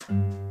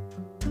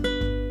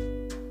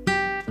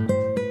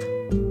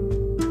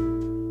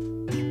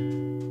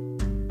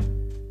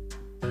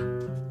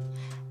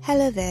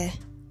Hello there,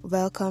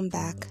 welcome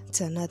back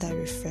to another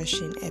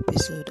refreshing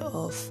episode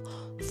of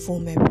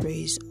Full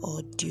Praise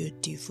Audio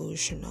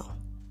Devotional.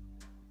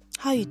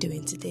 How are you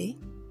doing today?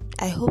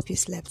 I hope you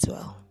slept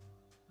well.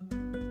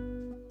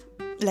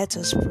 Let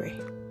us pray.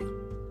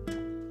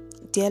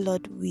 Dear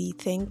Lord, we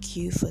thank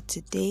you for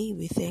today.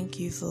 We thank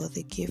you for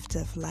the gift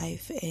of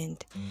life and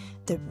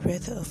the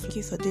breath of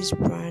you for this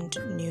brand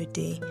new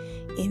day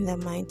in the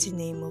mighty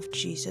name of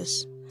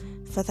Jesus.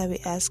 Father, we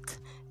ask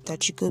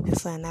that you go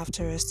before and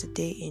after us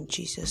today in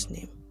Jesus'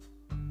 name.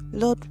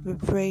 Lord, we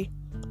pray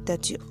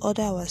that you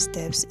order our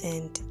steps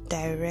and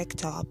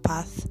direct our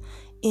path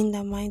in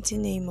the mighty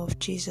name of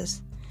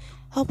Jesus.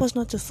 Help us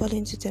not to fall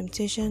into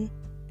temptation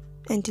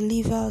and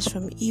deliver us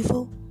from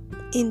evil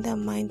in the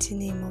mighty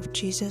name of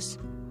Jesus.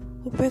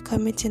 We pray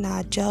committing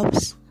our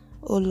jobs.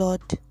 Oh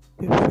Lord,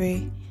 we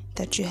pray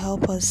that you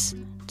help us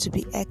to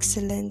be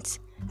excellent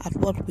at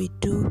what we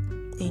do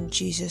in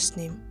Jesus'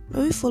 name.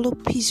 May we follow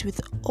peace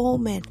with all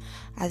men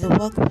at the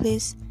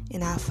workplace,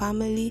 in our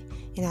family,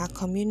 in our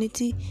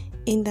community,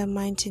 in the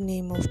mighty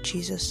name of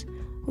Jesus.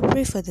 We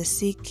pray for the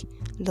sick.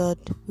 Lord,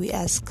 we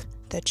ask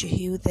that you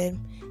heal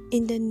them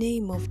in the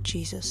name of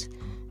Jesus.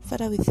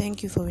 Father, we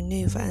thank you for we know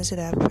you've answered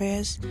our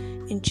prayers.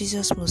 In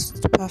Jesus'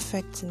 most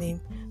perfect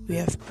name, we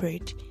have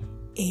prayed.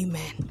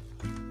 Amen.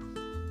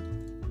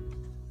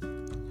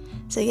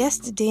 So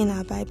yesterday in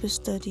our Bible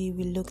study,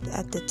 we looked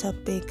at the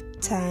topic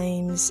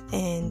times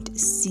and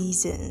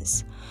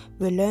seasons.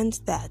 We learned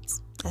that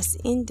as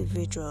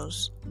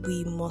individuals,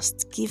 we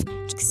must give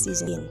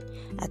season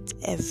at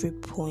every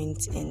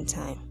point in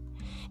time.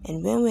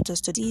 And when we're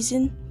just a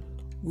season,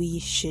 we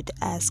should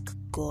ask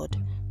God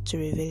to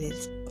reveal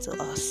it to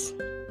us.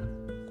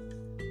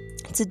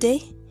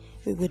 Today,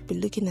 we would be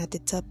looking at the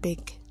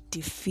topic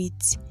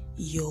defeat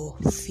your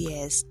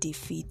fears.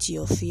 Defeat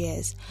your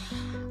fears.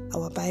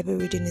 Our Bible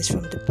reading is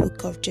from the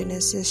book of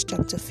Genesis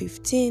chapter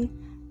 15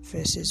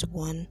 verses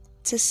 1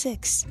 to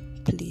 6.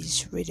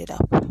 Please read it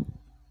up.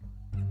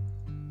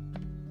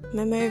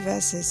 Memory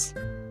verses,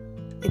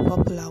 a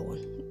popular one.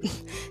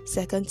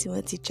 2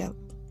 Timothy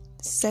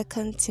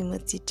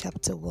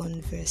chapter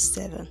 1 verse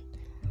 7.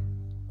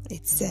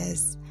 It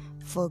says,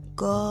 "For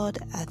God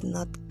hath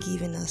not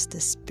given us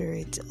the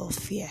spirit of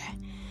fear,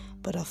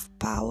 but of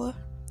power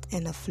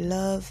and of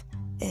love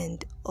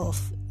and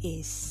of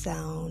a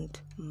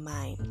sound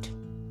mind."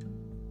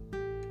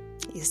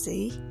 You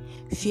see,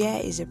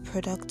 fear is a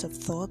product of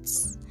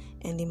thoughts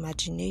and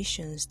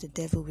imaginations the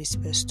devil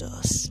whispers to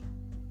us.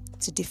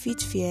 To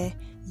defeat fear,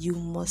 you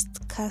must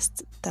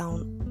cast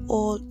down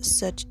all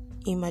such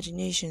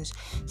imaginations.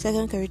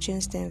 2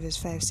 Corinthians 10 verse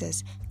 5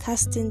 says,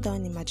 "Casting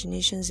down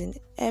imaginations in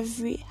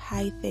every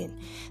high thing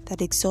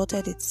that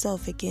exalted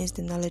itself against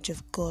the knowledge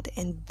of God,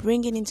 and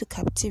bringing into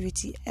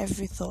captivity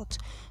every thought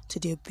to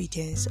the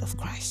obedience of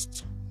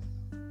Christ."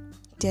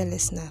 Dear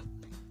listener,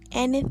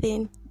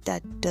 anything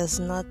that does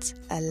not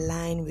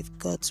align with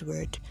God's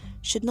word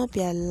should not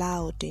be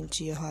allowed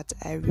into your heart.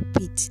 I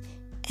repeat,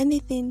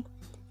 anything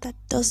that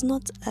does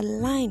not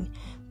align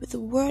with the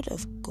word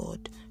of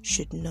God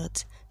should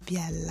not be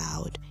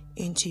allowed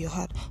into your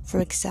heart.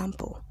 For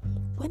example,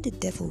 when the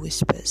devil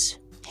whispers,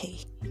 "Hey,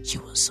 you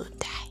will soon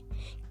die,"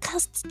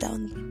 cast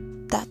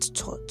down that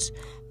thought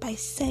by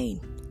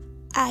saying,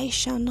 "I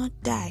shall not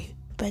die,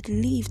 but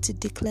live to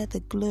declare the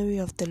glory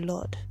of the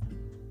Lord."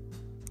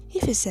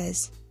 If he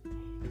says,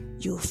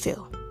 "You will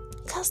fail,"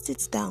 cast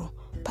it down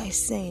by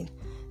saying,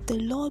 "The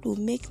Lord will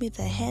make me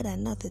the head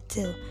and not the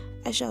tail.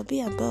 I shall be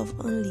above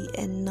only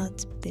and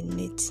not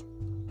beneath."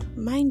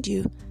 Mind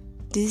you,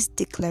 these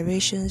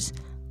declarations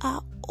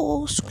are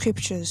all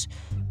scriptures.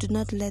 Do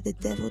not let the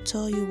devil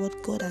tell you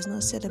what God has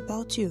not said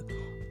about you.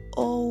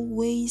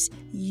 Always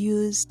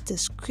use the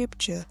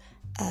scripture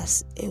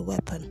as a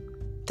weapon.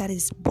 That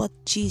is what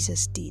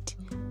Jesus did.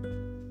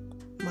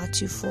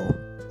 Matthew 4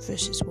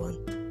 verses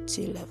 1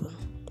 to 11.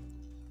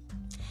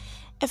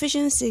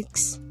 Ephesians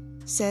 6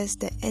 says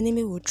the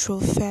enemy will throw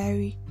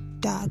fiery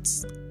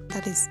darts,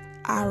 that is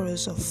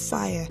arrows of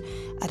fire,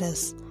 at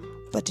us,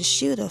 but the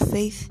shield of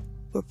faith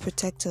will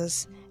protect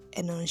us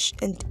and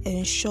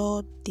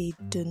ensure they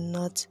do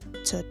not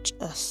touch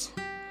us.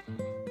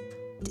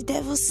 The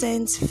devil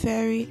sends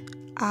fiery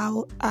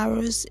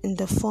arrows in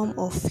the form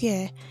of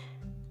fear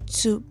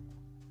to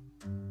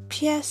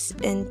pierce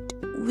and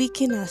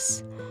weaken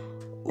us.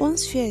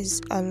 Once fear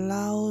is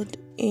allowed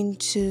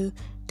into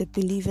the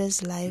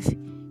believer's life,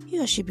 he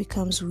or she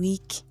becomes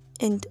weak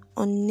and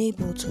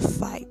unable to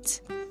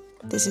fight.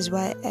 This is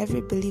why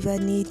every believer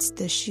needs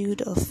the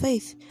shield of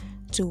faith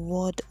to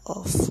ward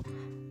off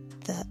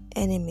the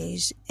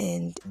enemies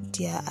and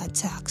their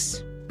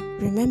attacks.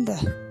 Remember,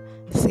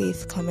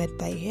 faith cometh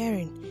by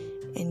hearing,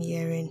 and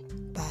hearing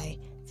by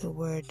the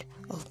word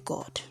of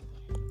God.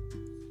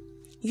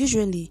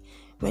 Usually,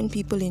 when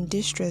people in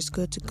distress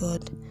go to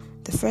God,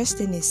 the first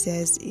thing he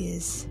says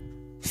is,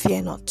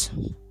 "Fear not."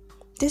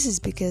 This is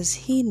because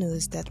he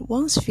knows that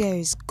once fear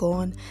is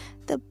gone,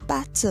 the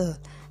battle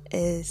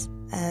is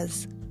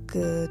as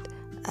good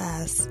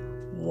as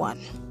won.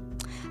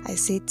 I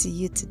say to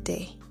you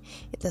today,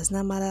 It does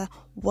not matter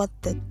what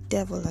the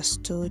devil has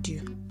told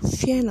you.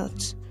 Fear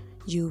not.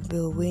 You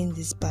will win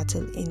this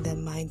battle in the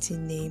mighty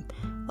name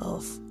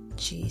of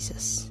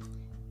Jesus.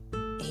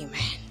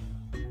 Amen.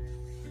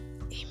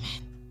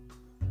 Amen.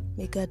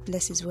 May God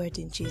bless His word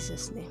in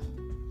Jesus' name.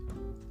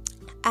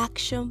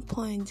 Action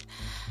point.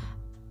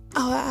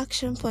 Our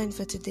action point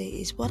for today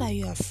is: what are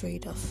you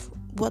afraid of?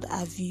 What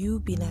have you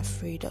been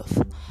afraid of?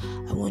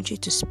 I want you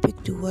to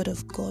speak the word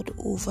of God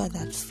over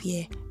that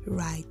fear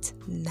right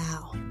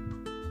now.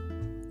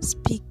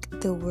 Speak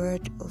the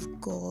word of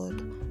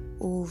God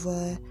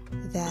over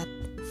that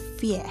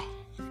fear.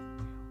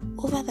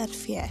 Over that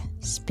fear,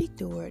 speak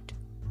the word.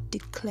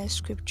 Declare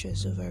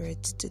scriptures over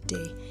it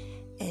today,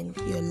 and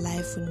your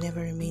life will never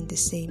remain the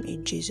same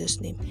in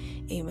Jesus' name.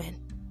 Amen.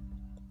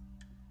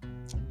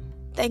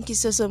 Thank you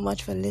so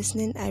much for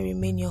listening. I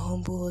remain your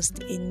humble host,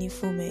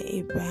 Inifume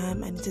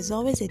Abraham, and it is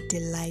always a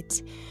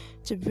delight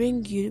to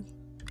bring you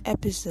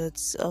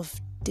episodes of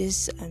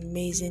this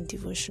amazing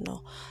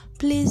devotional.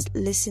 Please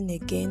listen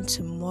again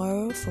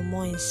tomorrow for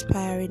more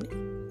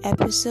inspiring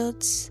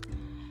episodes.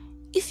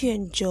 If you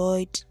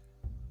enjoyed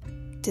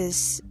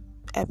this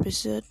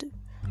episode,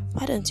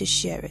 why don't you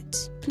share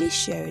it? Please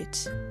share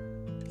it.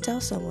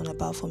 Tell someone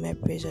about For My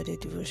Praise or the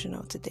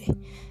devotional today.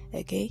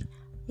 Okay?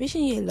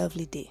 Wishing you a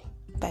lovely day.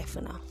 Bye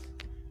for now.